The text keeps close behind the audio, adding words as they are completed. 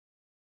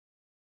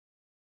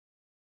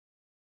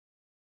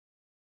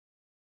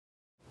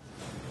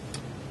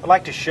I'd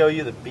like to show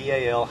you the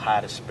BAL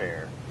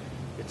hide-a-spare.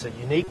 It's a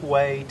unique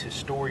way to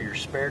store your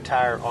spare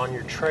tire on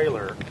your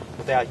trailer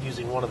without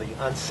using one of the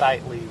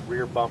unsightly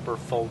rear bumper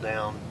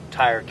fold-down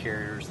tire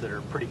carriers that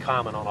are pretty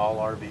common on all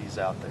RVs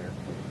out there.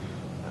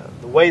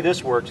 The way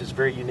this works is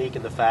very unique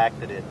in the fact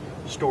that it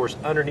stores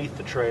underneath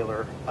the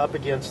trailer, up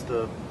against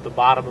the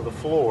bottom of the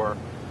floor,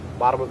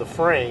 bottom of the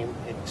frame.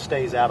 It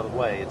stays out of the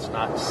way. It's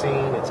not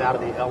seen, it's out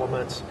of the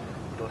elements.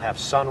 You don't have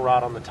sun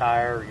rot on the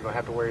tire. You don't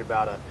have to worry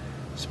about a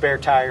spare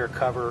tire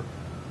cover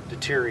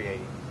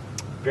deteriorating.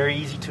 Very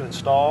easy to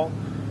install.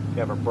 You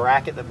have a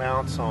bracket that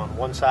mounts on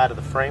one side of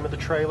the frame of the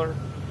trailer,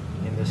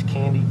 and this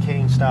candy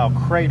cane style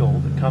cradle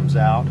that comes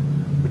out,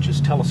 which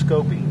is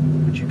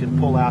telescoping, which you can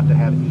pull out to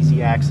have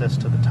easy access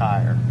to the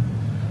tire.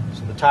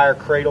 So the tire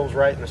cradle's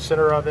right in the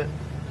center of it.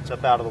 It's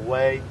up out of the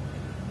way.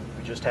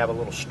 We just have a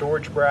little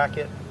storage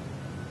bracket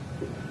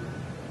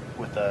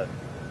with a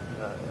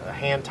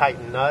hand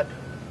tightened nut,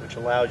 which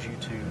allows you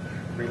to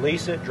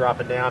release it, drop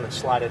it down, and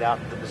slide it out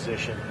into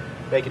position,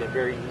 making it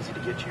very easy to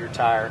get to your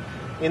tire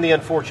in the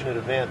unfortunate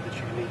event that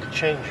you need to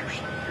change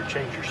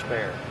your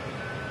spare.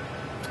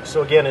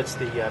 So again, it's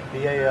the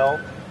BAL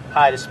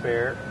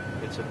hide-a-spare.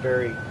 It's a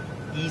very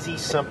easy,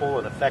 simple,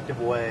 and effective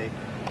way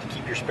to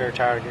keep your spare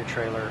tire in your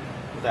trailer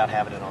without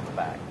having it on the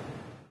back.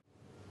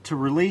 To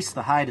release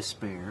the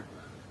hide-a-spare,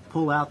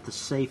 pull out the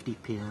safety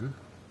pin,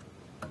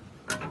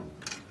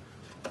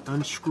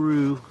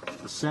 unscrew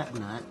the set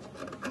nut,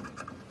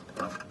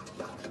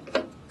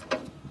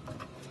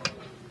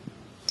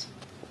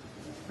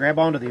 grab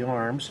onto the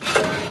arms,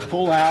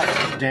 pull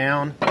out,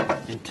 down,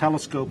 and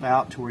telescope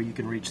out to where you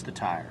can reach the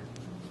tire.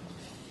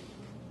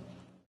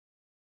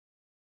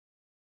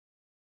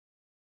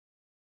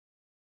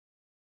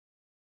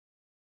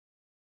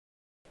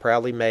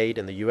 Proudly made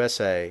in the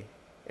USA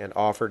and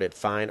offered at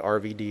fine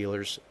RV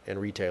dealers and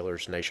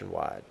retailers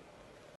nationwide.